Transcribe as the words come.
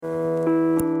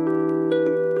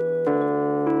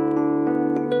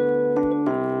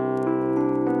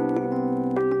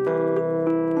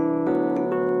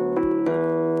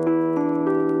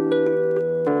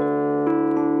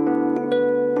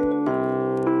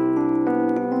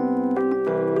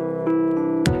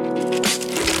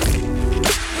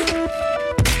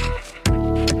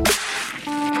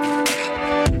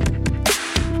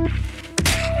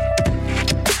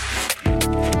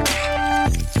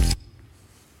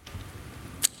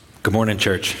Good morning,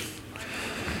 church.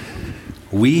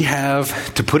 We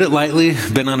have, to put it lightly,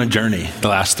 been on a journey the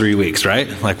last 3 weeks, right?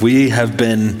 Like we have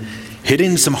been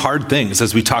hitting some hard things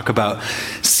as we talk about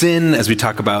sin, as we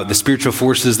talk about the spiritual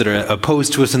forces that are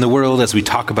opposed to us in the world, as we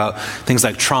talk about things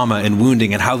like trauma and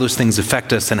wounding and how those things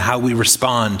affect us and how we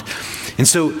respond. And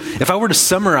so if I were to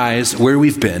summarize where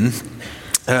we've been,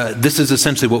 this is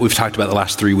essentially what we've talked about the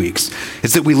last 3 weeks.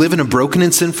 It's that we live in a broken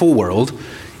and sinful world,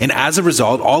 and as a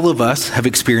result, all of us have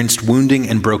experienced wounding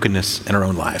and brokenness in our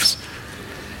own lives.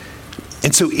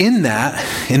 And so in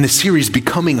the series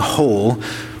Becoming Whole,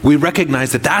 we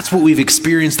recognize that that's what we've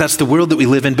experienced, that's the world that we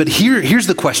live in. But here's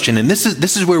the question, and this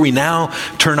is where we now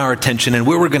turn our attention and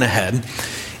where we're going to head,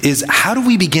 is how do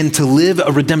we begin to live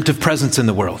a redemptive presence in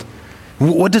the world?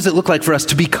 What does it look like for us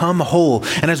to become whole?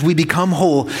 And as we become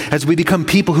whole, as we become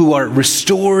people who are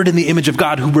restored in the image of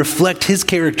God, who reflect His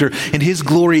character and His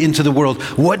glory into the world,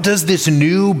 what does this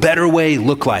new, better way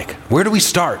look like? Where do we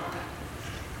start?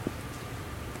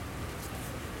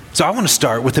 So I want to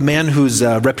start with a man whose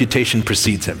reputation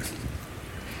precedes him.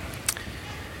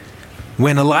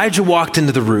 When Elijah walked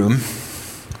into the room,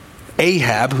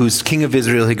 Ahab, who's king of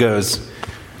Israel, he goes,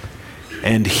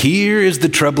 "And here is the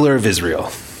troubler of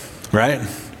Israel." Right?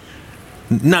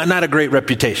 Not a great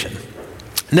reputation.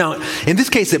 Now, in this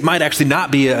case, it might actually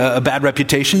not be a bad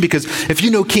reputation, because if you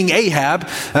know King Ahab,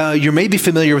 you may be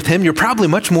familiar with him. You're probably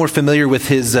much more familiar with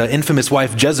his infamous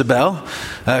wife, Jezebel.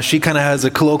 She kind of has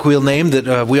a colloquial name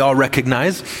that we all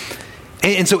recognize.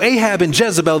 And so Ahab and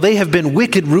Jezebel, they have been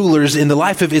wicked rulers in the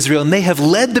life of Israel, and they have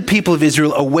led the people of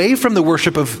Israel away from the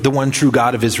worship of the one true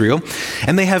God of Israel,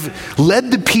 and they have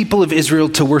led the people of Israel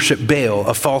to worship Baal,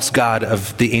 a false god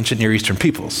of the ancient Near Eastern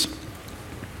peoples.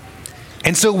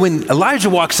 And so when Elijah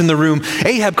walks in the room,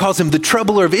 Ahab calls him the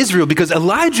troubler of Israel, because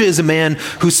Elijah is a man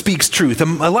who speaks truth.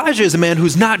 Elijah is a man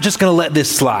who's not just going to let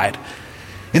this slide.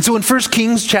 And so in 1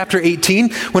 Kings chapter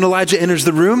 18, when Elijah enters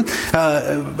the room,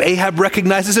 Ahab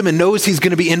recognizes him and knows he's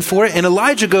going to be in for it. And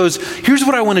Elijah goes, "Here's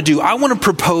what I want to do. I want to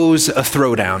propose a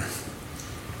throwdown.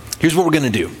 Here's what we're going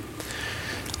to do.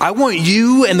 I want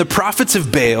you and the prophets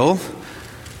of Baal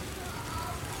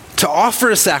to offer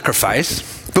a sacrifice.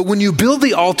 But when you build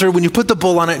the altar, when you put the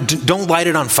bull on it, don't light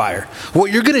it on fire.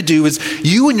 What you're going to do is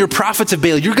you and your prophets of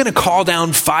Baal, you're going to call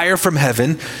down fire from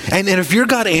heaven. And if your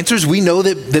God answers, we know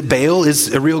that Baal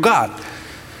is a real God."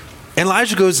 And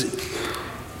Elijah goes,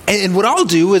 "And what I'll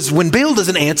do is when Baal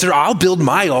doesn't answer, I'll build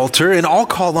my altar and I'll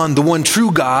call on the one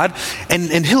true God,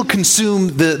 and he'll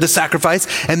consume the sacrifice.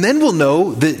 And then we'll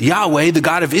know that Yahweh, the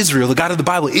God of Israel, the God of the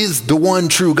Bible, is the one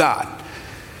true God."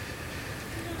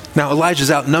 Now, Elijah's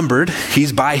outnumbered.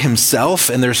 He's by himself,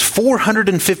 and there's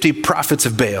 450 prophets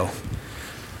of Baal.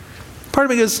 Part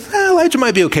of me goes, Elijah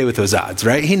might be okay with those odds,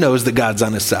 right? He knows that God's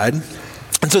on his side.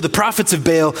 And so the prophets of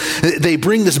Baal, they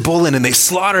bring this bull in and they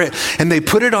slaughter it and they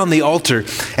put it on the altar.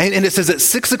 And it says at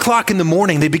 6 o'clock in the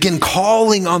morning, they begin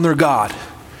calling on their God.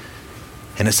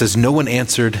 And it says no one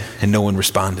answered and no one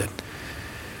responded.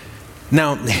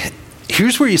 Now,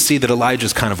 here's where you see that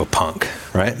Elijah's kind of a punk,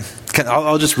 right?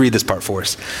 I'll just read this part for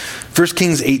us. 1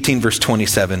 Kings 18, verse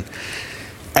 27.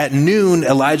 At noon,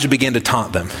 Elijah began to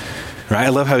taunt them, right? I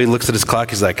love how he looks at his clock.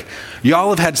 He's like,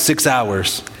 "Y'all have had 6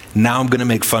 hours. Now I'm going to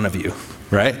make fun of you,"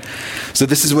 right? So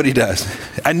this is what he does.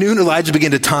 At noon, Elijah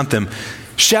began to taunt them.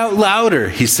 "Shout louder,"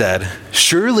 he said.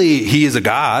 "Surely he is a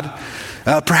god.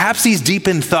 Perhaps he's deep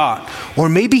in thought, or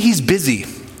maybe he's busy."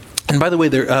 And by the way,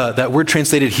 that word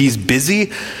translated, "he's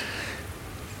busy,"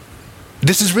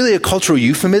 this is really a cultural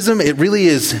euphemism. It really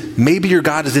is, maybe your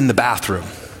God is in the bathroom,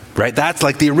 right? That's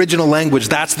like the original language.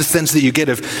 That's the sense that you get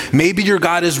of maybe your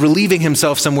God is relieving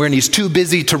himself somewhere and he's too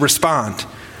busy to respond.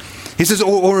 He says,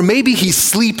 or maybe he's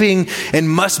sleeping and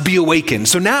must be awakened.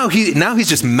 So now he's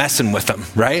just messing with them,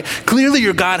 right? Clearly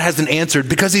your God hasn't answered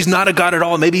because he's not a God at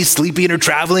all. Maybe he's sleeping or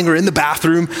traveling or in the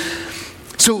bathroom.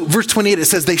 So verse 28, it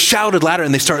says, they shouted louder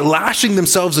and they started lashing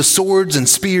themselves with swords and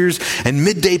spears, and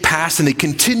midday passed and they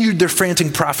continued their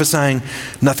frantic prophesying.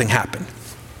 Nothing happened.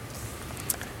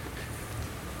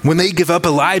 When they give up,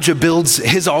 Elijah builds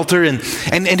his altar and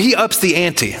he ups the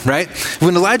ante, right?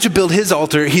 When Elijah built his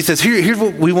altar, he says, here's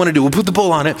what we want to do. We'll put the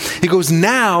bull on it. He goes,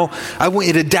 "Now I want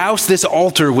you to douse this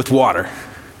altar with water."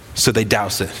 So they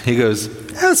douse it. He goes,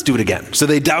 "Let's do it again." So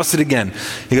they douse it again.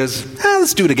 He goes,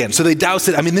 "Let's do it again." So they douse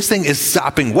it. I mean, this thing is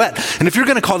sopping wet. And if you're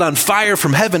going to call down fire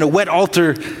from heaven, a wet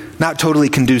altar, not totally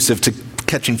conducive to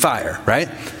catching fire, right?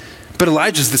 But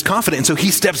Elijah's this confident, and so he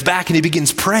steps back and he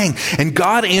begins praying, and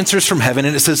God answers from heaven,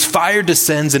 and it says fire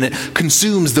descends and it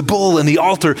consumes the bull, and the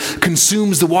altar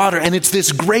consumes the water. And it's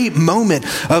this great moment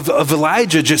of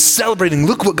Elijah just celebrating,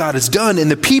 look what God has done. And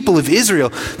the people of Israel,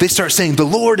 they start saying, the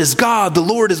Lord is God, the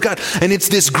Lord is God. And it's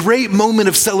this great moment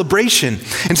of celebration.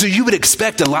 And so you would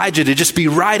expect Elijah to just be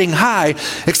riding high,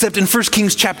 except in 1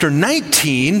 Kings chapter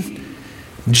 19,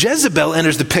 Jezebel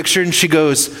enters the picture and she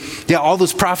goes, yeah, all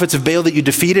those prophets of Baal that you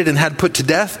defeated and had put to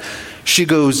death, she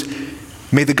goes,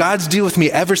 may the gods deal with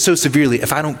me ever so severely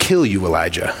if I don't kill you,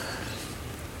 Elijah.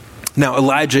 Now,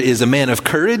 Elijah is a man of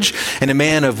courage and a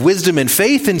man of wisdom and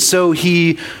faith, and so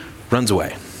he runs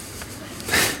away.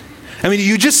 I mean,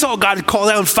 you just saw God call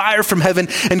down fire from heaven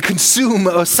and consume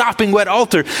a sopping wet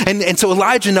altar. And so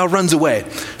Elijah now runs away.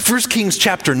 1 Kings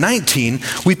chapter 19,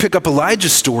 we pick up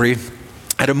Elijah's story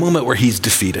at a moment where he's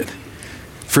defeated.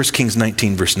 1 Kings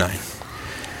 19, verse 9.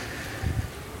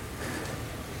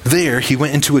 There he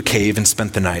went into a cave and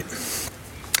spent the night.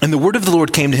 And the word of the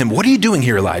Lord came to him, what are you doing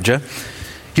here, Elijah?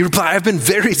 He replied, I've been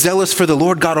very zealous for the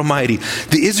Lord God Almighty.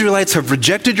 The Israelites have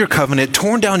rejected your covenant,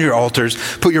 torn down your altars,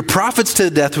 put your prophets to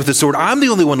death with the sword. I'm the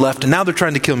only one left, and now they're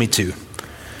trying to kill me too.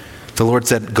 The Lord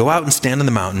said, go out and stand on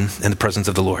the mountain in the presence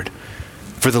of the Lord,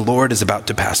 for the Lord is about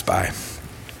to pass by.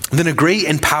 Then a great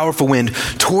and powerful wind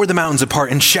tore the mountains apart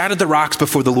and shattered the rocks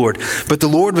before the Lord. But the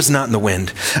Lord was not in the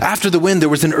wind. After the wind, there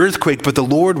was an earthquake, but the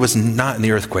Lord was not in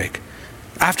the earthquake.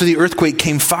 After the earthquake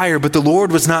came fire, but the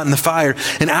Lord was not in the fire.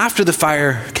 And after the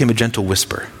fire came a gentle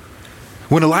whisper.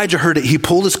 When Elijah heard it, he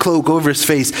pulled his cloak over his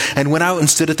face and went out and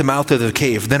stood at the mouth of the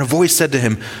cave. Then a voice said to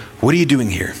him, what are you doing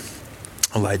here,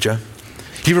 Elijah?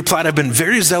 He replied, I've been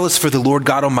very zealous for the Lord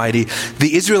God Almighty.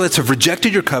 The Israelites have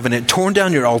rejected your covenant, torn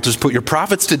down your altars, put your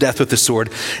prophets to death with the sword,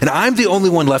 and I'm the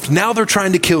only one left. Now they're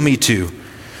trying to kill me too.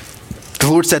 The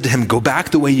Lord said to him, go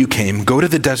back the way you came. Go to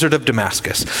the desert of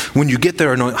Damascus. When you get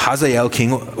there, anoint Hazael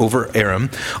king over Aram.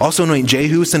 Also anoint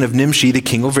Jehu son of Nimshi the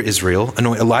king over Israel.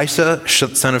 Anoint Elisha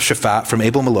son of Shaphat from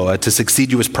Abel-Meholah to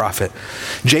succeed you as prophet.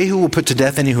 Jehu will put to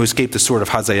death any who escaped the sword of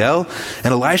Hazael, and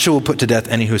Elisha will put to death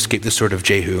any who escaped the sword of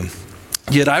Jehu.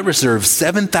 Yet I reserve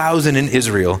 7,000 in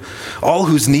Israel, all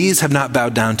whose knees have not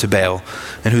bowed down to Baal,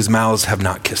 and whose mouths have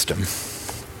not kissed him.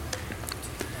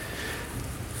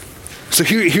 So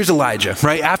here's Elijah,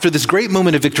 right? After this great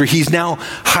moment of victory, he's now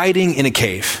hiding in a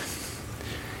cave.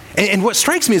 And what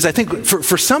strikes me is I think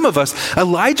for some of us,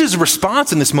 Elijah's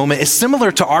response in this moment is similar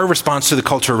to our response to the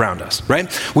culture around us, right?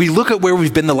 We look at where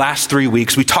we've been the last 3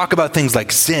 weeks. We talk about things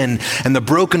like sin and the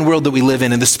broken world that we live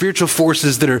in and the spiritual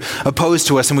forces that are opposed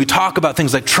to us. And we talk about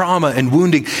things like trauma and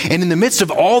wounding. And in the midst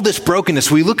of all this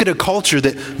brokenness, we look at a culture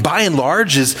that by and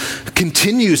large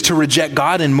continues to reject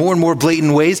God in more and more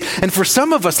blatant ways. And for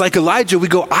some of us, like Elijah, we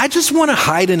go, I just want to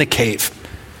hide in a cave.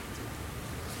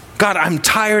 God, I'm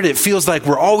tired. It feels like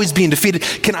we're always being defeated.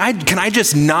 Can I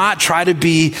just not try to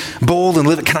be bold and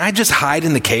live? Can I just hide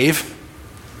in the cave?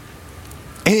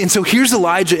 And so here's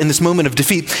Elijah in this moment of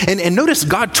defeat. And notice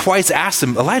God twice asked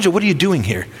him, Elijah, what are you doing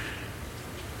here?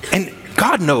 And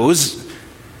God knows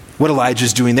what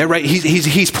Elijah's doing there, right?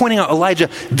 He's pointing out,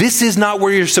 Elijah, this is not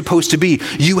where you're supposed to be.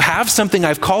 You have something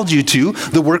I've called you to,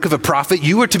 the work of a prophet.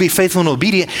 You are to be faithful and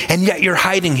obedient, and yet you're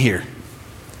hiding here.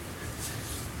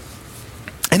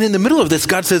 And in the middle of this,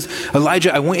 God says,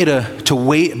 Elijah, I want you to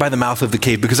wait by the mouth of the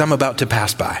cave because I'm about to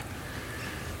pass by.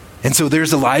 And so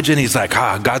there's Elijah, and he's like,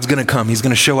 God's going to come. He's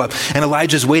going to show up. And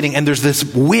Elijah's waiting, and there's this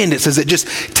wind. It says it just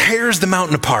tears the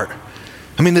mountain apart.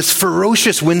 I mean, this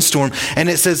ferocious windstorm. And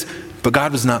it says, but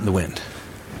God was not in the wind.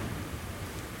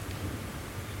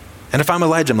 And if I'm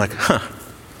Elijah, I'm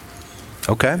like,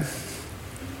 okay.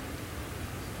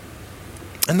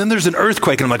 And then there's an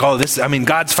earthquake, and I'm like,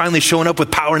 God's finally showing up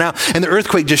with power now. And the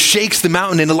earthquake just shakes the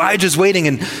mountain, and Elijah's waiting,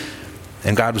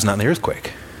 and God was not in the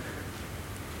earthquake.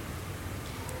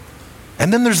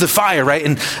 And then there's the fire, right?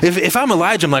 And if I'm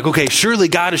Elijah, I'm like, okay, surely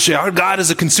our God is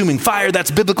a consuming fire.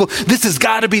 That's biblical. This has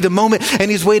got to be the moment. And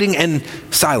he's waiting, and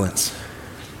silence.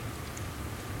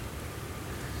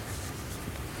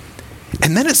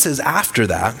 And then it says after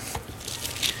that,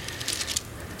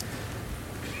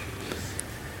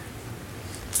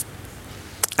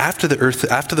 after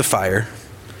the fire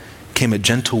came a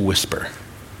gentle whisper.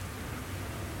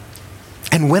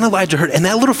 And when Elijah heard it, and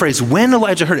that little phrase, when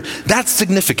Elijah heard it, that's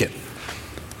significant.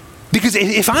 Because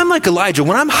if I'm like Elijah,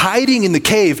 when I'm hiding in the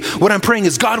cave, what I'm praying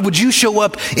is, God, would you show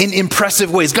up in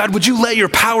impressive ways? God, would you let your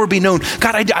power be known?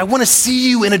 God, I want to see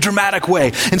you in a dramatic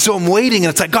way. And so I'm waiting,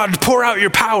 and it's like, God, pour out your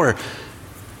power.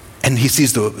 And he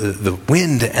sees the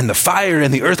wind and the fire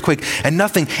and the earthquake and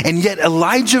nothing. And yet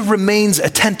Elijah remains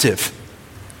attentive.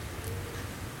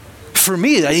 For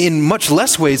me, in much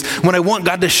less ways, when I want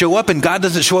God to show up and God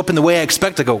doesn't show up in the way I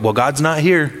expect, I go, well, God's not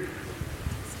here.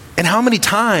 And how many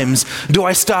times do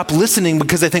I stop listening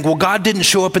because I think, well, God didn't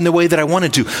show up in the way that I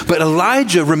wanted to? But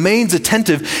Elijah remains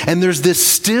attentive, and there's this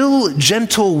still,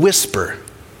 gentle whisper.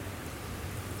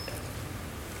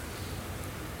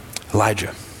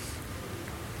 Elijah,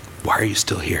 why are you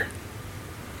still here?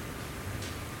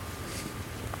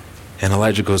 And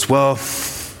Elijah goes, well,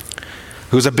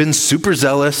 I've been super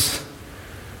zealous.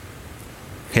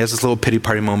 He has this little pity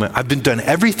party moment. I've been done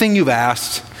everything you've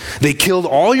asked. They killed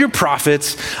all your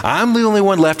prophets. I'm the only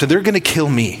one left, and they're going to kill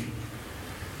me.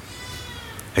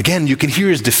 Again, you can hear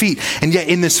his defeat. And yet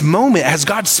in this moment, as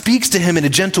God speaks to him in a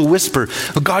gentle whisper,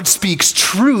 God speaks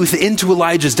truth into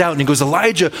Elijah's doubt. And he goes,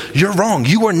 Elijah, you're wrong.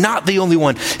 You are not the only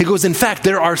one. He goes, in fact,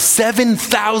 there are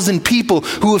 7,000 people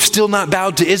who have still not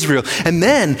bowed to Israel. And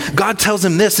then God tells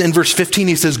him this in verse 15.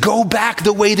 He says, go back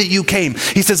the way that you came.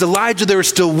 He says, Elijah, there is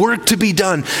still work to be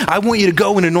done. I want you to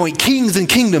go and anoint kings and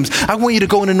kingdoms. I want you to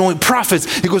go and anoint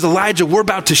prophets. He goes, Elijah, we're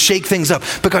about to shake things up.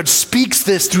 But God speaks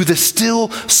this through the still,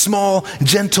 small,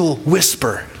 gentle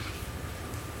whisper.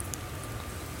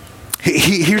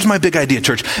 Here's my big idea,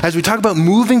 church. As we talk about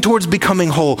moving towards becoming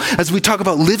whole, as we talk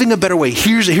about living a better way,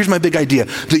 here's my big idea,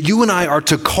 that you and I are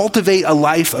to cultivate a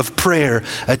life of prayer,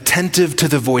 attentive to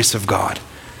the voice of God.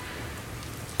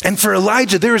 And for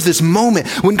Elijah, there is this moment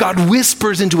when God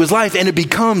whispers into his life and it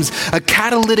becomes a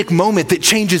catalytic moment that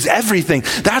changes everything.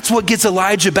 That's what gets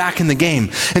Elijah back in the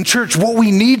game. And church, what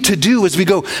we need to do as we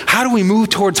go, how do we move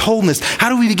towards wholeness? How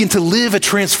do we begin to live a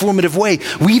transformative way?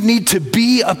 We need to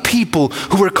be a people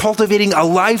who are cultivating a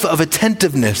life of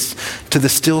attentiveness to the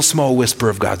still small whisper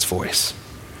of God's voice.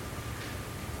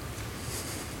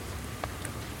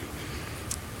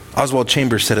 Oswald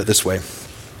Chambers said it this way.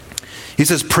 He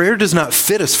says, prayer does not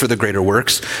fit us for the greater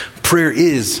works. Prayer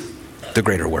is the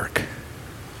greater work.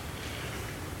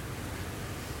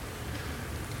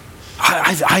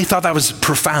 I thought that was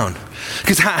profound.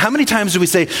 Because how many times do we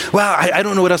say, well, I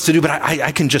don't know what else to do, but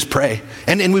I can just pray.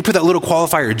 And we put that little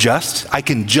qualifier, just. I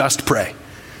can just pray.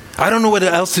 I don't know what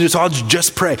else to do, so I'll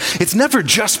just pray. It's never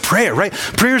just prayer, right?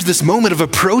 Prayer is this moment of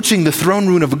approaching the throne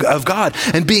room of God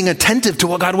and being attentive to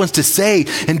what God wants to say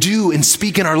and do and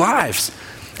speak in our lives.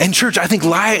 And church, I think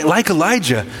like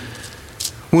Elijah,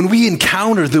 when we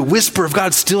encounter the whisper of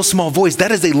God's still small voice, that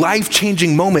is a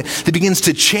life-changing moment that begins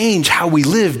to change how we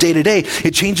live day to day.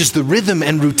 It changes the rhythm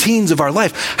and routines of our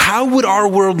life. How would our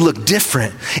world look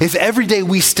different if every day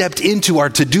we stepped into our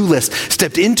to-do list,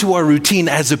 stepped into our routine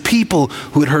as a people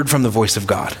who had heard from the voice of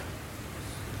God?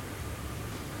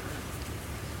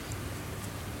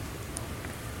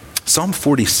 Psalm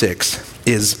 46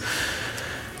 is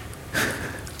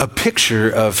a picture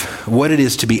of what it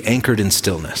is to be anchored in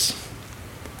stillness.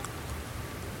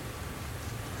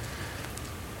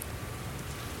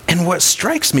 And what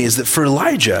strikes me is that for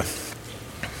Elijah,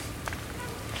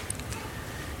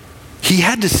 he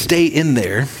had to stay in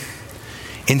there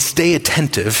and stay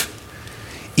attentive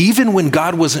even when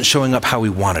God wasn't showing up how he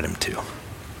wanted him to.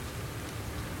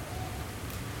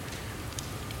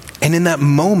 And in that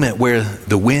moment where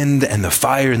the wind and the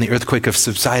fire and the earthquake have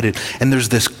subsided, and there's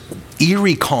this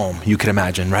eerie calm, you can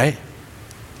imagine, right?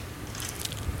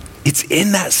 It's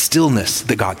in that stillness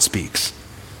that God speaks.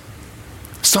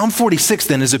 Psalm 46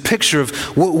 then is a picture of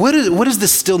what does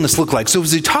this stillness look like? So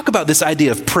as we talk about this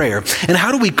idea of prayer and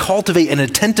how do we cultivate an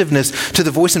attentiveness to the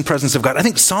voice and presence of God, I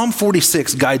think Psalm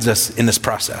 46 guides us in this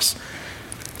process.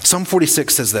 Psalm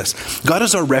 46 says this, God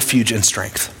is our refuge and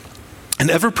strength, an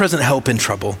ever-present help in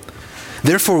trouble.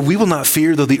 Therefore we will not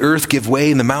fear though the earth give way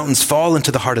and the mountains fall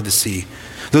into the heart of the sea.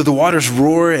 Though the waters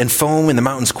roar and foam and the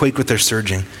mountains quake with their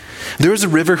surging. There is a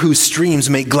river whose streams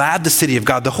make glad the city of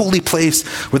God, the holy place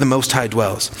where the Most High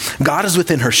dwells. God is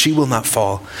within her, she will not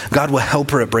fall. God will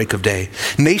help her at break of day.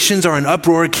 Nations are in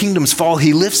uproar, kingdoms fall.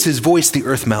 He lifts his voice, the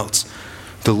earth melts.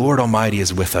 The Lord Almighty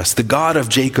is with us. The God of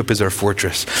Jacob is our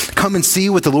fortress. Come and see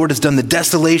what the Lord has done, the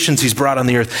desolations he's brought on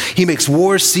the earth. He makes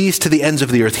wars cease to the ends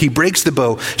of the earth. He breaks the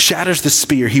bow, shatters the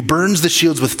spear. He burns the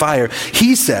shields with fire.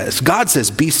 God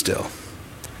says, be still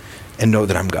and know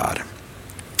that I'm God.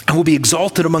 I will be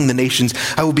exalted among the nations.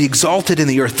 I will be exalted in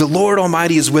the earth. The Lord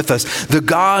Almighty is with us. The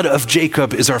God of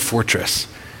Jacob is our fortress.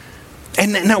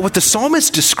 And now what the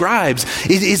psalmist describes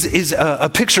is a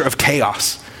picture of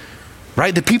chaos,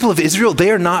 right? The people of Israel,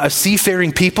 they are not a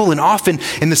seafaring people. And often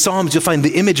in the Psalms, you'll find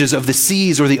the images of the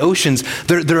seas or the oceans.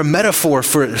 They're a metaphor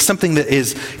for something that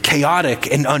is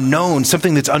chaotic and unknown,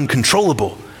 something that's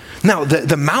uncontrollable. Now,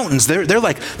 the mountains, they're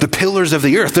like the pillars of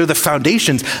the earth. They're the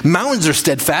foundations. Mountains are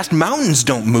steadfast. Mountains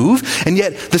don't move. And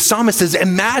yet the psalmist says,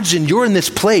 imagine you're in this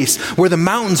place where the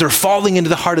mountains are falling into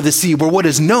the heart of the sea, where what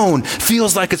is known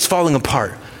feels like it's falling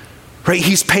apart. Right?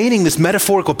 He's painting this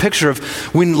metaphorical picture of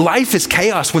when life is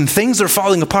chaos, when things are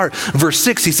falling apart. Verse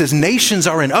 6, he says, nations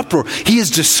are in uproar. He is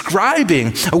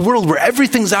describing a world where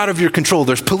everything's out of your control.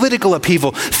 There's political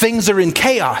upheaval. Things are in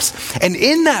chaos. And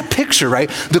in that picture,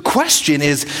 right, the question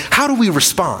is, how do we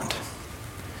respond?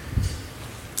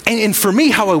 And for me,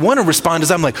 how I want to respond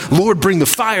is I'm like, Lord, bring the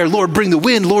fire. Lord, bring the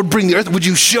wind. Lord, bring the earth. Would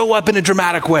you show up in a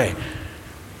dramatic way?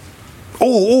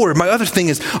 Or my other thing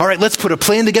is, all right, let's put a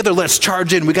plan together. Let's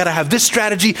charge in. We got to have this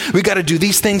strategy. We got to do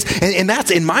these things. And that's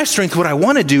in my strength what I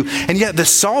want to do. And yet the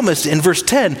psalmist in verse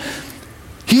 10,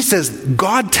 he says,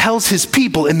 God tells his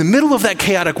people in the middle of that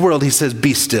chaotic world, he says,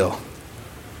 be still.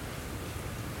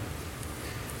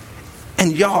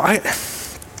 And y'all,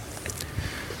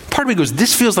 part of me goes,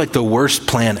 this feels like the worst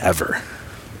plan ever.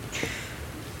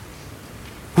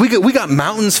 We got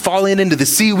mountains falling into the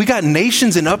sea. We got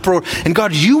nations in uproar. And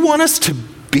God, you want us to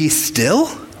be still?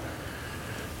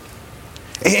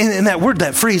 And that word,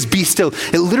 that phrase, be still,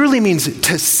 it literally means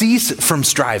to cease from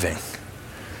striving.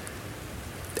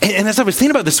 And as I was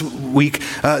thinking about this week,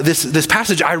 this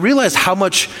passage, I realized how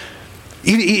much,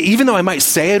 even though I might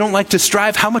say I don't like to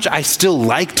strive, how much I still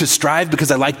like to strive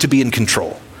because I like to be in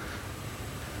control.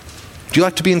 Do you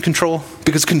like to be in control?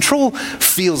 Because control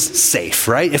feels safe,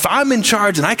 right? If I'm in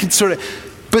charge and I can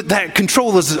but that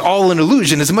control is all an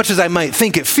illusion. As much as I might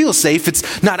think it feels safe,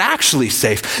 it's not actually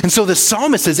safe. And so the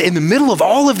psalmist says, in the middle of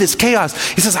all of this chaos,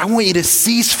 he says, I want you to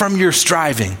cease from your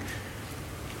striving.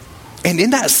 And in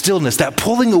that stillness, that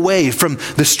pulling away from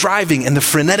the striving and the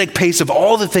frenetic pace of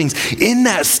all the things, in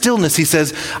that stillness, he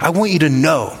says, I want you to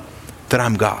know that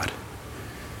I'm God.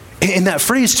 In that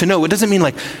phrase, to know, it doesn't mean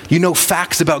like you know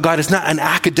facts about God. It's not an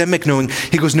academic knowing.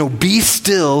 He goes, no, be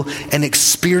still and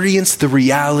experience the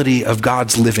reality of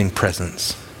God's living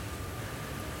presence.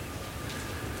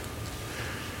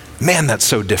 Man, that's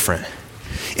so different.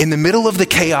 In the middle of the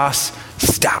chaos,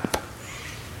 stop.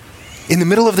 In the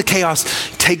middle of the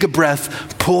chaos, take a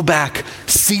breath, pull back,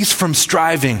 cease from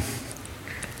striving,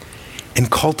 and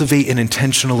cultivate an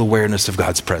intentional awareness of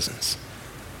God's presence.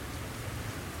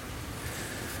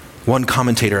 One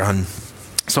commentator on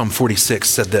Psalm 46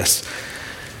 said this.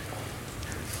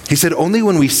 He said, only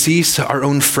when we cease our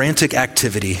own frantic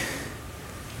activity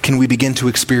can we begin to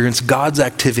experience God's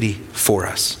activity for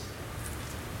us.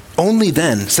 Only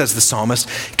then, says the psalmist,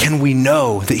 can we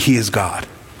know that he is God.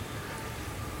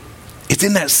 It's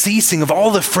in that ceasing of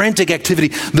all the frantic activity,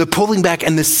 the pulling back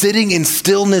and the sitting in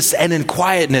stillness and in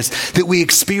quietness that we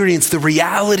experience the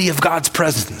reality of God's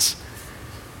presence.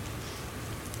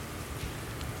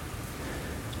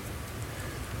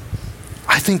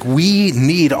 I think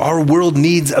our world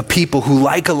needs a people who,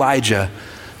 like Elijah,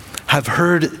 have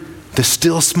heard the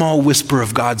still small whisper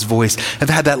of God's voice, have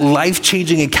had that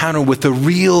life-changing encounter with the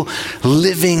real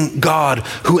living God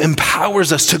who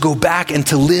empowers us to go back and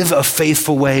to live a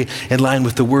faithful way in line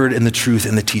with the word and the truth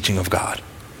and the teaching of God.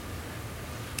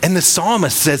 And the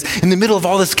psalmist says, in the middle of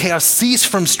all this chaos, cease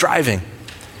from striving.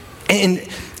 And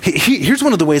here's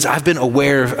one of the ways I've been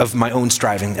aware of my own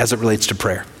striving as it relates to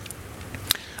prayer.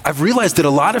 I've realized that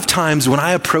a lot of times when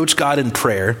I approach God in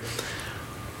prayer,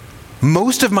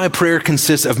 most of my prayer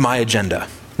consists of my agenda,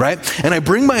 right? And I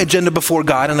bring my agenda before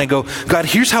God and I go, God,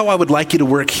 here's how I would like you to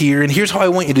work here, and here's how I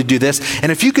want you to do this,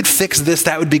 and if you could fix this,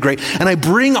 that would be great. And I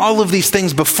bring all of these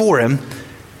things before him,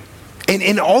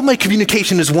 and all my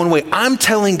communication is one way. I'm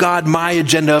telling God my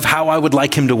agenda of how I would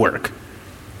like him to work.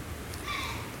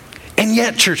 And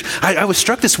yet, church, I was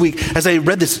struck this week as I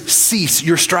read this, cease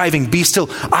your striving, be still.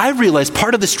 I realized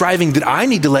part of the striving that I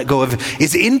need to let go of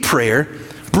is in prayer,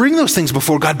 bring those things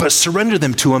before God, but surrender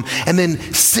them to him, and then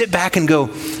sit back and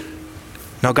go,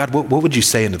 now God, what would you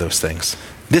say into those things?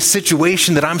 This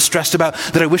situation that I'm stressed about,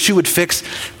 that I wish you would fix,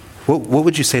 what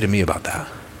would you say to me about that?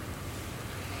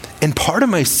 And part of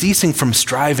my ceasing from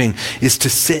striving is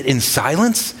to sit in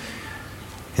silence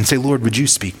and say, Lord, would you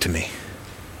speak to me?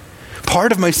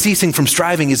 Part of my ceasing from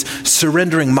striving is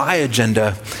surrendering my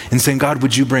agenda and saying, God,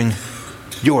 would you bring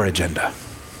your agenda?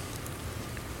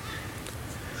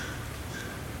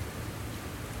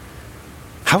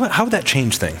 How would that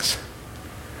change things?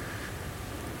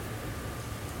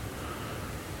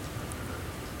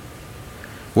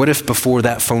 What if before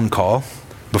that phone call,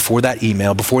 before that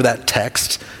email, before that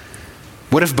text,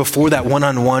 what if before that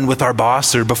one-on-one with our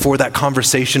boss or before that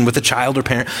conversation with a child or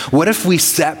parent, what if we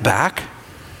sat back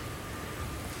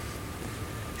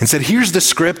and said, here's the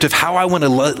script of how I want to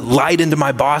lie into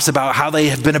my boss about how they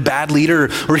have been a bad leader,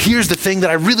 or here's the thing that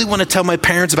I really want to tell my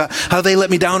parents about how they let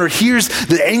me down, or here's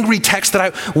the angry text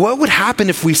what would happen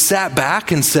if we sat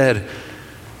back and said,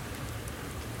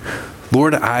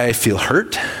 Lord, I feel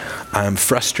hurt, I'm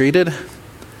frustrated,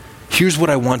 here's what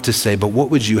I want to say, but what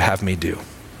would you have me do?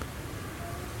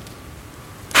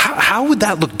 How would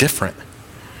that look different?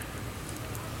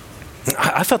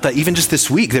 I felt that even just this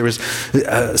week, there was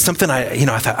something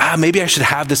I thought, maybe I should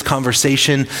have this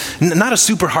conversation, not a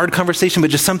super hard conversation, but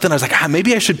just something I was like,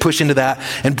 maybe I should push into that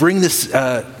and bring this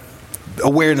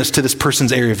awareness to this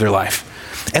person's area of their life.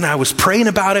 And I was praying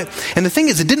about it. And the thing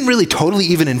is, it didn't really totally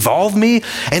even involve me.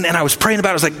 And I was praying about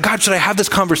it. I was like, God, should I have this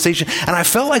conversation? And I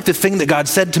felt like the thing that God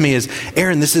said to me is,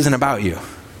 Aaron, this isn't about you.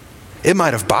 It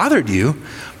might have bothered you,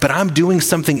 but I'm doing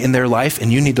something in their life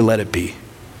and you need to let it be.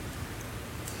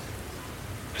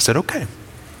 I said, okay,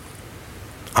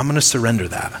 I'm going to surrender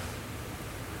that.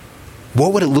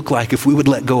 What would it look like if we would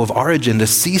let go of our agenda,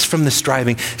 cease from the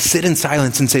striving, sit in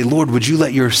silence and say, Lord, would you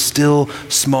let your still,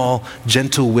 small,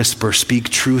 gentle whisper speak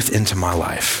truth into my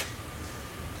life?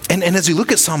 And as we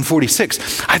look at Psalm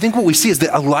 46, I think what we see is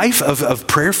that a life of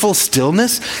prayerful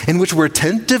stillness in which we're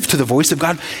attentive to the voice of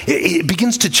God, it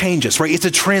begins to change us, right? It's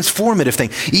a transformative thing.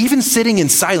 Even sitting in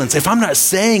silence, if I'm not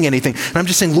saying anything, and I'm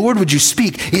just saying, Lord, would you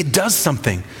speak? It does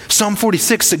something. Psalm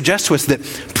 46 suggests to us that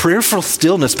prayerful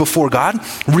stillness before God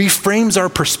reframes our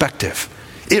perspective.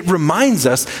 It reminds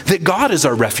us that God is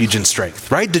our refuge and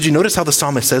strength, right? Did you notice how the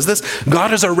psalmist says this?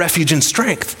 God is our refuge and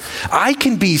strength. I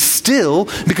can be still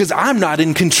because I'm not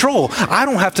in control. I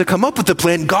don't have to come up with the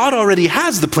plan. God already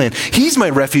has the plan. He's my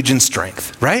refuge and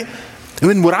strength, right?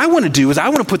 And what I want to do is I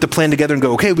want to put the plan together and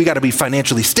go, okay, we got to be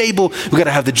financially stable. We got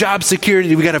to have the job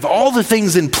security. We got to have all the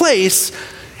things in place.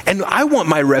 And I want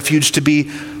my refuge to be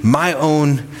my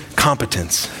own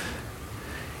competence.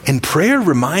 And prayer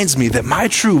reminds me that my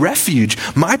true refuge,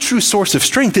 my true source of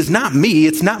strength is not me.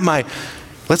 It's not my,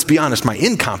 let's be honest, my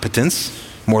incompetence,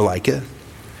 more like it.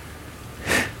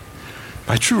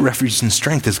 My true refuge and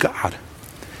strength is God.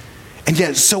 And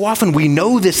yet so often we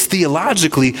know this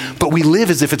theologically, but we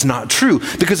live as if it's not true.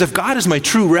 Because if God is my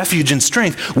true refuge and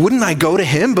strength, wouldn't I go to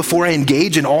him before I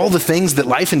engage in all the things that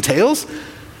life entails?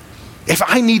 If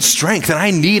I need strength and I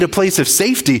need a place of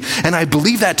safety, and I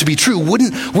believe that to be true,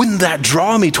 wouldn't that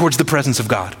draw me towards the presence of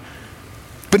God?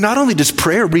 But not only does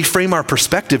prayer reframe our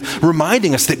perspective,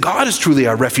 reminding us that God is truly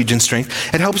our refuge and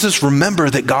strength, it helps us remember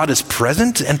that God is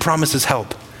present and promises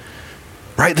help.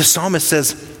 Right? The psalmist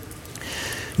says,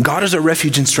 God is our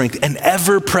refuge and strength, an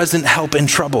ever-present help in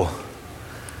trouble.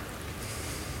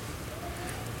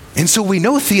 And so we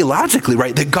know theologically,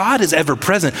 right, that God is ever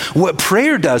present. What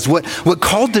prayer does, what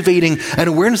cultivating an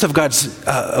awareness of God's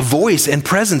voice and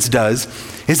presence does,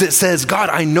 is it says, God,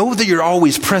 I know that you're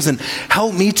always present.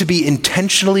 Help me to be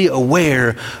intentionally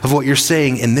aware of what you're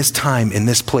saying in this time, in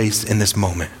this place, in this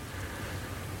moment.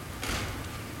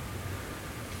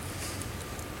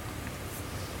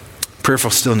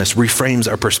 Prayerful stillness reframes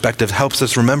our perspective, helps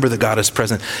us remember that God is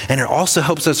present, and it also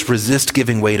helps us resist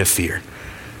giving way to fear.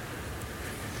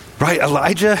 Right,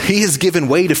 Elijah, he has given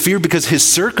way to fear because his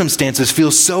circumstances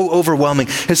feel so overwhelming.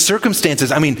 His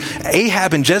circumstances,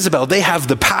 Ahab and Jezebel, they have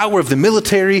the power of the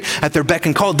military at their beck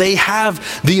and call. They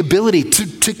have the ability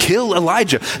to kill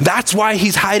Elijah. That's why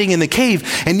he's hiding in the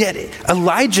cave. And yet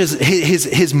Elijah's,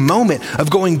 his moment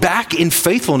of going back in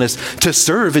faithfulness to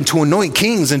serve and to anoint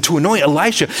kings and to anoint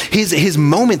Elisha, his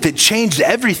moment that changed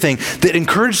everything, that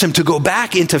encouraged him to go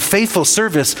back into faithful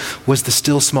service, was the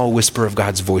still small whisper of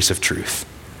God's voice of truth.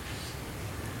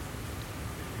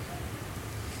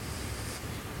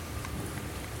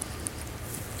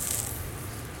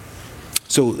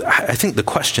 So I think the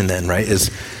question then, right,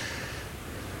 is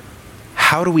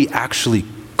how do we actually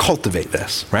cultivate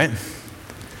this, right?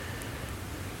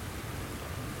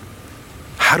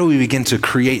 How do we begin to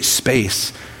create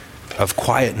space of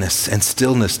quietness and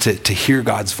stillness to hear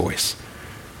God's voice?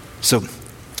 So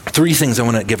 3 things I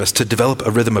want to give us to develop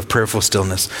a rhythm of prayerful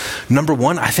stillness. Number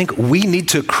 1, I think we need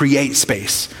to create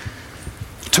space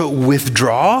to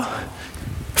withdraw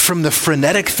from the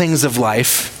frenetic things of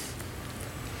life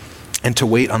and to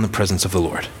wait on the presence of the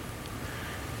Lord.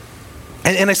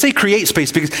 And I say create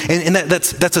space because, and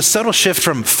that's a subtle shift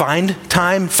from find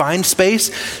time, find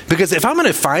space. Because if I'm going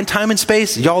to find time and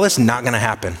space, y'all, that's not going to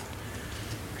happen.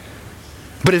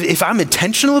 But if I'm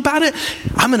intentional about it,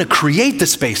 I'm going to create the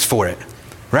space for it,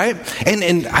 right?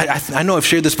 And I know I've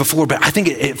shared this before, but I think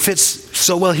it fits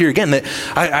so well here again that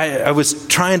I was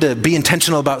trying to be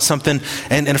intentional about something,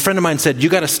 and a friend of mine said, you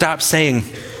got to stop saying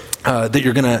that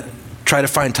you're going to try to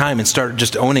find time and start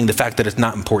just owning the fact that it's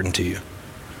not important to you.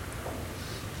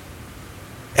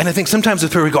 And I think sometimes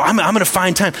with prayer we go, I'm going to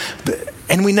find time,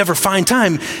 and we never find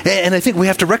time. And I think we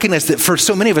have to recognize that for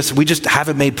so many of us, we just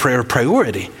haven't made prayer a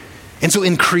priority. And so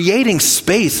in creating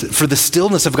space for the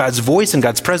stillness of God's voice and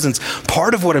God's presence,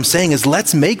 part of what I'm saying is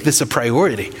let's make this a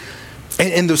priority.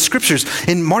 And those scriptures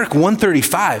in Mark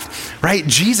 1:35, right?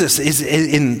 Jesus is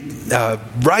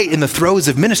right in the throes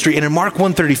of ministry. And in Mark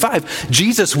 1:35,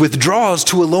 Jesus withdraws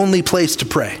to a lonely place to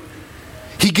pray.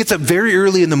 He gets up very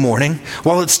early in the morning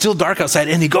while it's still dark outside,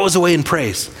 and he goes away and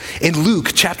prays. In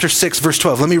Luke chapter 6, verse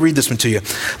 12, let me read this one to you.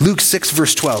 Luke 6,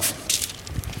 verse 12.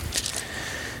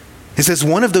 It says,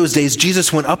 one of those days,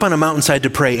 Jesus went up on a mountainside to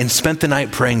pray and spent the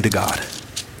night praying to God.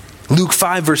 Luke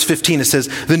 5, verse 15, it says,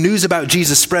 the news about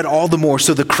Jesus spread all the more,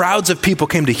 so the crowds of people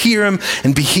came to hear him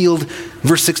and be healed.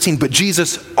 Verse 16, but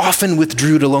Jesus often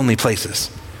withdrew to lonely places.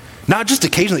 Not just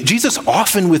occasionally, Jesus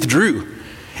often withdrew.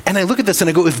 And I look at this and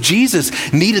I go, if Jesus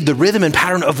needed the rhythm and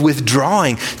pattern of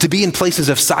withdrawing to be in places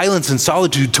of silence and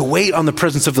solitude to wait on the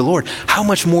presence of the Lord, how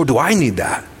much more do I need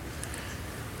that?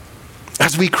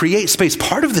 As we create space,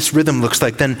 part of this rhythm looks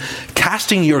like then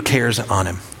casting your cares on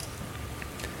him.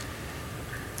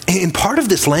 And part of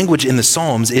this language in the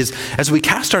Psalms is, as we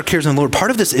cast our cares on the Lord,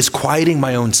 part of this is quieting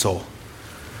my own soul.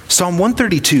 Psalm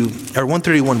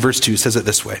 131 verse 2 says it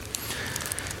this way.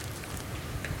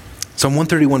 Psalm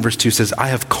 131 verse 2 says, I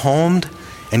have calmed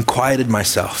and quieted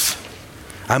myself.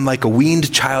 I'm like a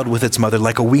weaned child with its mother.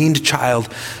 Like a weaned child,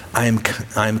 I am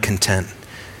content.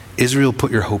 Israel,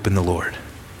 put your hope in the Lord.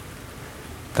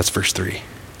 That's verse 3.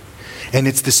 And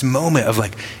it's this moment of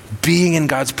like being in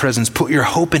God's presence, put your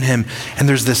hope in him, and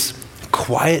there's this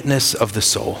quietness of the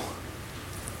soul.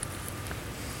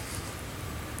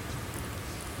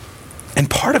 And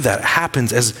part of that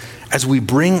happens as we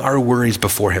bring our worries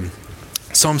before him.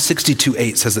 Psalm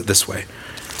 62:8 says it this way.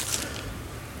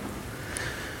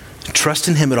 Trust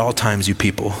in him at all times, you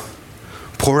people.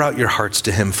 Pour out your hearts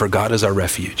to him, for God is our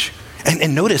refuge.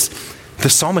 And notice, the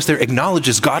psalmist there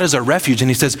acknowledges God is our refuge, and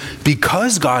he says,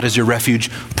 because God is your refuge,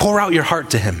 pour out your heart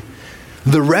to him.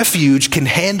 The refuge can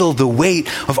handle the weight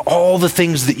of all the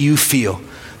things that you feel.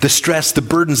 The stress, the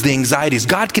burdens, the anxieties.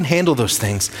 God can handle those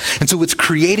things. And so it's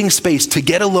creating space to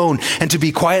get alone and to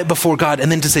be quiet before God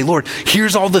and then to say, Lord,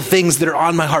 here's all the things that are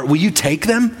on my heart. Will you take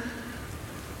them?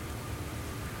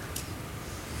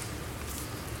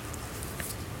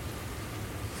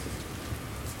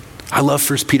 I love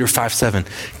 1 Peter 5:7.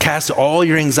 Cast all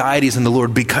your anxieties in the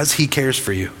Lord because he cares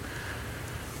for you.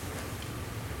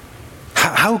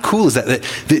 How cool is that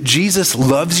Jesus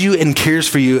loves you and cares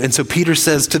for you? And so Peter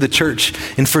says to the church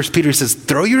in 1 Peter, he says,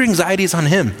 throw your anxieties on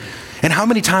him. And how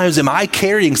many times am I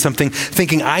carrying something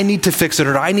thinking I need to fix it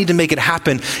or I need to make it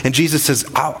happen? And Jesus says,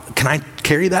 can I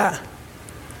carry that?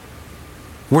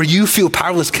 Where you feel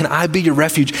powerless, can I be your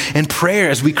refuge? And prayer,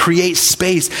 as we create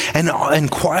space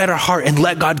and quiet our heart and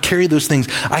let God carry those things,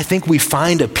 I think we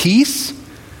find a peace,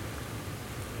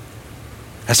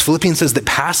 as Philippians says, that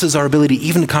passes our ability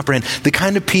even to comprehend, the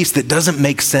kind of peace that doesn't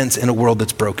make sense in a world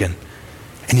that's broken.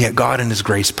 And yet God in his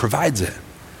grace provides it.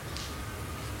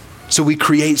 So we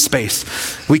create space.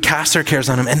 We cast our cares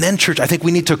on him. And then, church, I think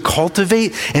we need to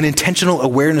cultivate an intentional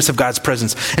awareness of God's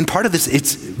presence. And part of this,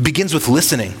 it begins with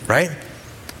listening, right?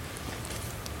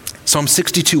 Psalm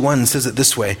 62:1 says it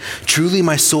this way. Truly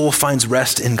my soul finds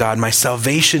rest in God. My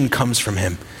salvation comes from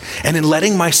him. And in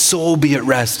letting my soul be at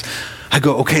rest, I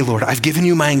go, okay, Lord, I've given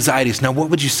you my anxieties. Now what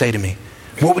would you say to me?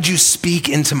 What would you speak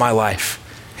into my life?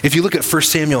 If you look at 1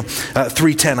 Samuel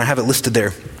 3:10, I have it listed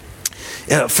there.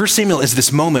 1 Samuel is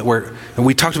this moment where, and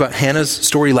we talked about Hannah's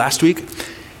story last week.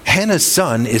 Hannah's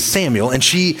son is Samuel, and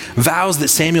she vows that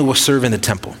Samuel will serve in the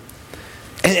temple.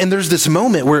 And there's this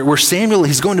moment where Samuel,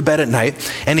 he's going to bed at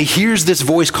night, and he hears this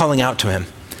voice calling out to him.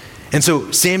 And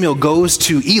so Samuel goes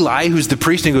to Eli, who's the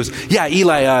priest, and he goes, yeah,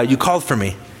 Eli, you called for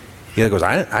me. Eli goes,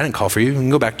 I didn't call for you. You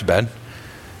can go back to bed.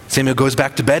 Samuel goes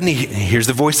back to bed, and he hears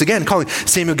the voice again calling.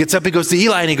 Samuel gets up, he goes to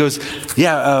Eli, and he goes,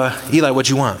 yeah, Eli, what'd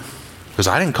you want? He goes,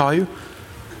 I didn't call you.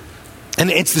 And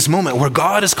it's this moment where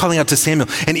God is calling out to Samuel.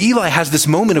 And Eli has this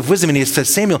moment of wisdom, and he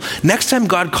says, Samuel, next time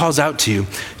God calls out to you,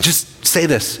 just say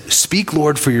this, speak,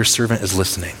 Lord, for your servant is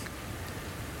listening.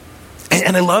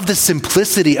 And I love the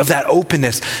simplicity of that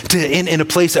openness to in a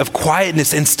place of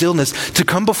quietness and stillness to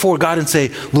come before God and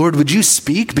say, Lord, would you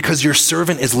speak because your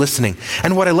servant is listening?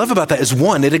 And what I love about that is,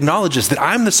 one, it acknowledges that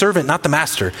I'm the servant, not the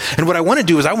master. And what I want to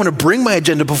do is I want to bring my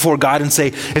agenda before God and say,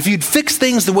 if you'd fix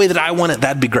things the way that I want it,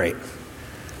 that'd be great.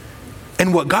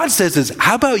 And what God says is,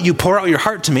 how about you pour out your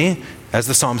heart to me, as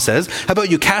the psalm says, how about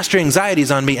you cast your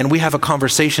anxieties on me and we have a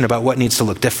conversation about what needs to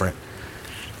look different?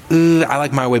 I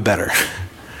like my way better.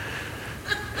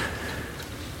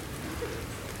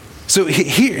 So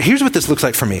here's what this looks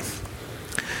like for me.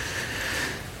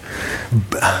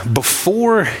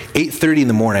 Before 8:30 in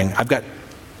the morning, I've got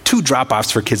 2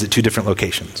 drop-offs for kids at 2 different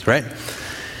locations, right?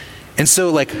 And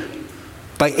so like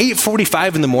by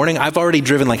 8:45 in the morning, I've already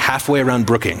driven like halfway around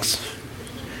Brookings.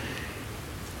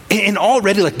 And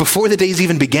already, like before the days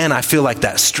even began, I feel like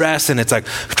that stress, and it's like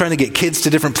trying to get kids to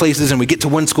different places, and we get to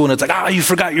one school and it's like, you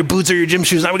forgot your boots or your gym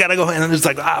shoes, now we gotta go, and it's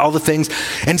like all the things.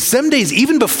 And some days,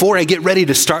 even before I get ready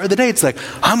to start the day, it's like,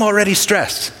 I'm already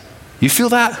stressed. You feel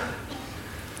that?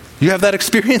 You have that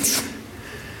experience?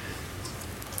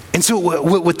 And so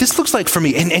what this looks like for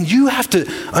me, and you have to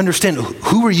understand,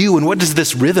 who are you and what does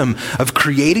this rhythm of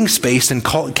creating space and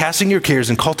casting your cares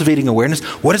and cultivating awareness,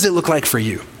 what does it look like for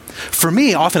you? For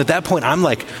me, often at that point, I'm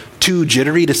like too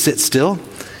jittery to sit still.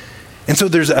 And so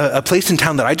there's a place in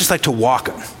town that I just like to walk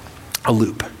a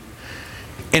loop.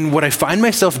 And what I find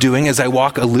myself doing as I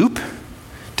walk a loop,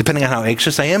 depending on how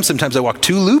anxious I am, sometimes I walk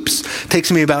 2 loops, takes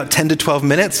me about 10 to 12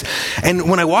 minutes. And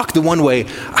when I walk the one way,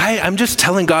 I'm just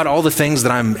telling God all the things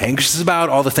that I'm anxious about,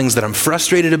 all the things that I'm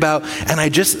frustrated about. And I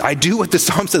do what the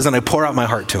psalm says, and I pour out my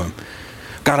heart to him.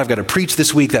 God, I've got to preach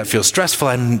this week. That feels stressful.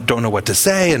 I don't know what to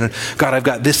say. And God, I've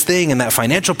got this thing and that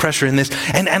financial pressure in this.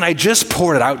 And I just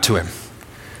pour it out to him.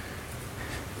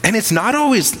 And it's not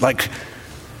always like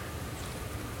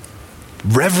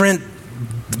reverent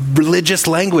religious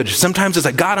language. Sometimes it's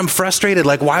like, God, I'm frustrated.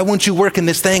 Like, why won't you work in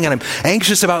this thing? And I'm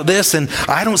anxious about this. And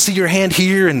I don't see your hand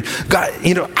here. And God,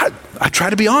 I try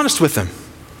to be honest with him.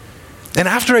 And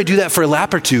after I do that for a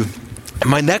lap or 2,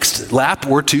 my next lap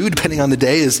or 2, depending on the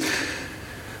day, is,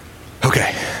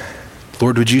 okay,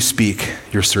 Lord, would you speak?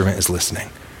 Your servant is listening.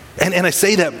 And I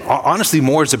say that honestly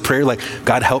more as a prayer, like,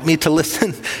 God, help me to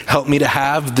listen. Help me to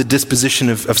have the disposition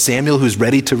of Samuel who's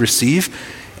ready to receive.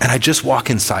 And I just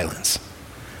walk in silence.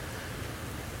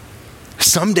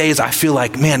 Some days I feel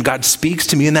like, man, God speaks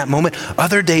to me in that moment.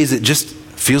 Other days it just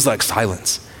feels like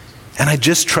silence. And I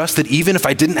just trust that even if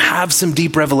I didn't have some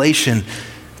deep revelation,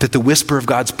 that the whisper of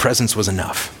God's presence was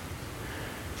enough.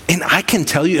 And I can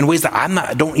tell you in ways that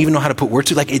I don't even know how to put words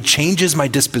to, like it changes my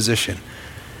disposition.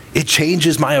 It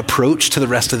changes my approach to the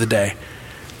rest of the day.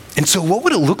 And so what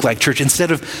would it look like, church,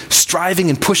 instead of striving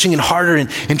and pushing and harder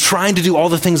and trying to do all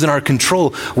the things in our control,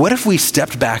 what if we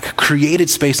stepped back, created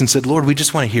space and said, Lord, we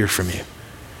just want to hear from you.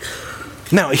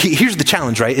 Now, here's the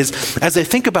challenge, right? Is as I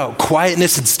think about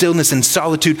quietness and stillness and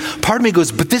solitude, part of me goes,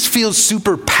 but this feels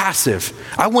super passive.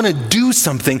 I want to do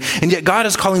something, and yet God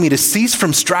is calling me to cease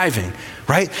from striving,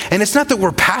 right? And it's not that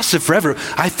we're passive forever.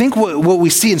 I think what we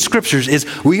see in scriptures is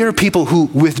we are people who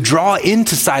withdraw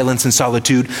into silence and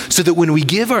solitude so that when we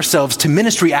give ourselves to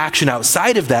ministry action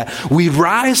outside of that, we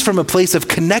rise from a place of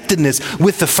connectedness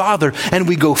with the Father, and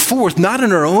we go forth, not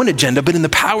in our own agenda, but in the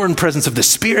power and presence of the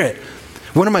Spirit.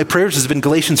 One of my prayers has been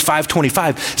Galatians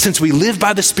 5:25. Since we live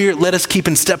by the Spirit, let us keep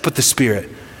in step with the Spirit.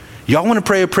 Y'all want to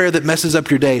pray a prayer that messes up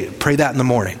your day? Pray that in the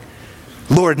morning.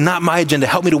 Lord, not my agenda.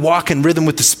 Help me to walk in rhythm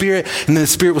with the Spirit. And then the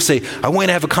Spirit will say, I want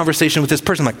to have a conversation with this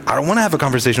person. I'm like, I don't want to have a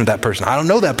conversation with that person. I don't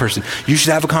know that person. You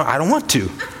should have I don't want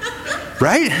to.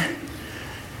 Right?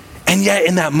 And yet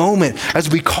in that moment, as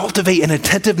we cultivate an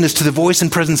attentiveness to the voice and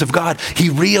presence of God, he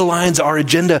realigns our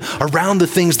agenda around the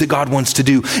things that God wants to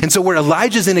do. And so where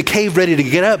Elijah's in a cave ready to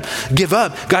give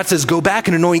up, God says, go back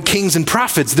and anoint kings and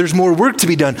prophets. There's more work to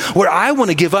be done. Where I want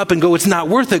to give up and go, it's not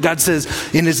worth it, God says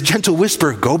in his gentle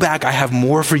whisper, go back, I have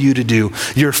more for you to do.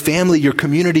 Your family, your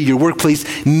community, your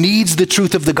workplace needs the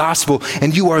truth of the gospel,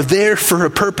 and you are there for a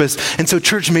purpose. And so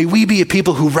church, may we be a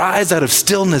people who rise out of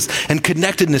stillness and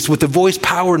connectedness with the voice,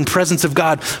 power, and presence of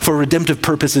God for redemptive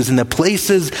purposes in the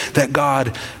places that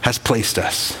God has placed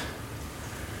us.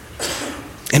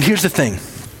 And here's the thing.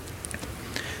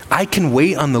 I can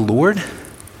wait on the Lord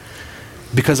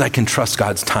because I can trust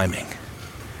God's timing.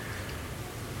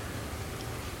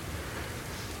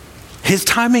 His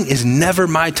timing is never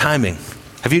my timing.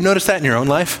 Have you noticed that in your own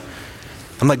life?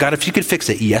 I'm like, God, if you could fix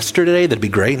it yesterday, that'd be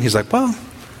great. And he's like, well,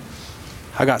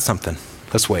 I got something.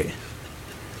 Let's wait.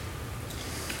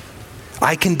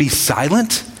 I can be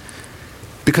silent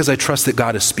because I trust that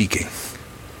God is speaking.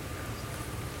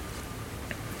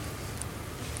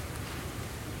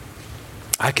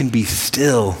 I can be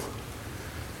still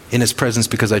in his presence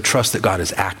because I trust that God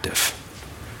is active.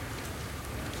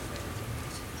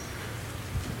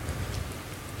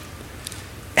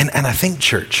 And I think,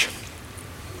 church,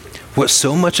 what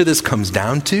so much of this comes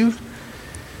down to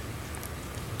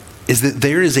is that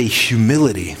there is a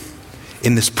humility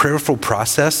in this prayerful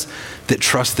process that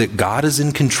trusts that God is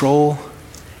in control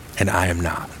and I am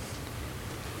not.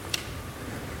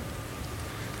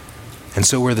 And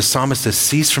so where the psalmist says,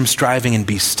 cease from striving and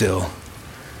be still,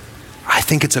 I I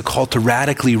think it's a call to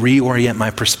radically reorient my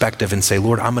perspective and say,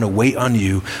 Lord, I'm going to wait on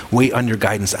you, wait on your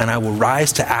guidance, and I will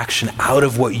rise to action out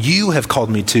of what you have called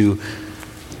me to,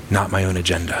 not my own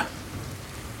agenda.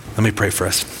 Let me pray for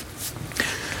us.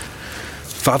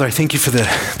 Father, I thank you for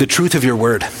the truth of your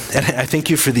word. And I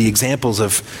thank you for the examples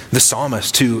of the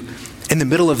psalmist who, in the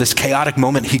middle of this chaotic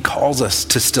moment, he calls us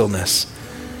to stillness.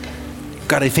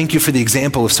 God, I thank you for the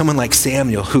example of someone like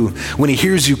Samuel who, when he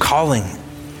hears you calling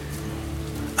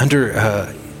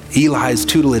under Eli's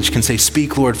tutelage, can say,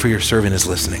 speak, Lord, for your servant is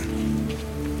listening.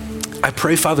 I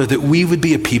pray, Father, that we would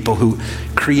be a people who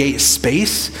create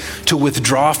space to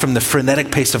withdraw from the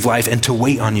frenetic pace of life and to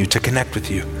wait on you, to connect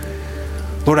with you.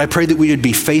 Lord, I pray that we would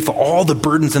be faithful. All the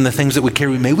burdens and the things that we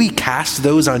carry, may we cast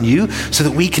those on you so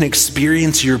that we can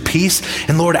experience your peace.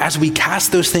 And Lord, as we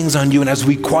cast those things on you and as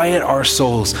we quiet our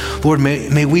souls, Lord,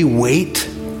 may we wait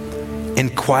in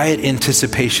quiet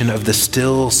anticipation of the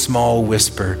still small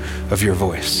whisper of your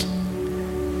voice.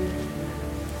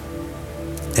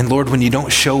 And Lord, when you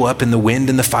don't show up in the wind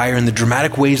and the fire in the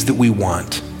dramatic ways that we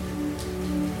want,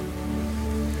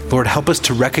 Lord, help us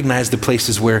to recognize the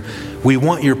places where we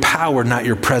want your power, not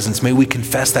your presence. May we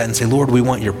confess that and say, Lord, we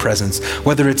want your presence.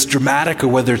 Whether it's dramatic or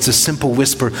whether it's a simple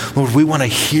whisper, Lord, we want to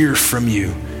hear from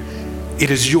you.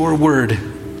 It is your word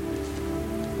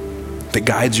that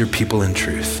guides your people in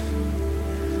truth.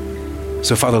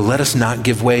 So, Father, let us not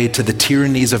give way to the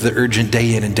tyrannies of the urgent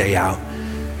day in and day out.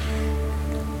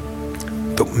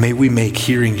 But may we make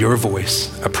hearing your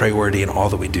voice a priority in all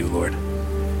that we do, Lord.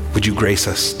 Would you grace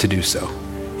us to do so?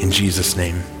 In Jesus'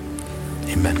 name,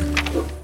 amen.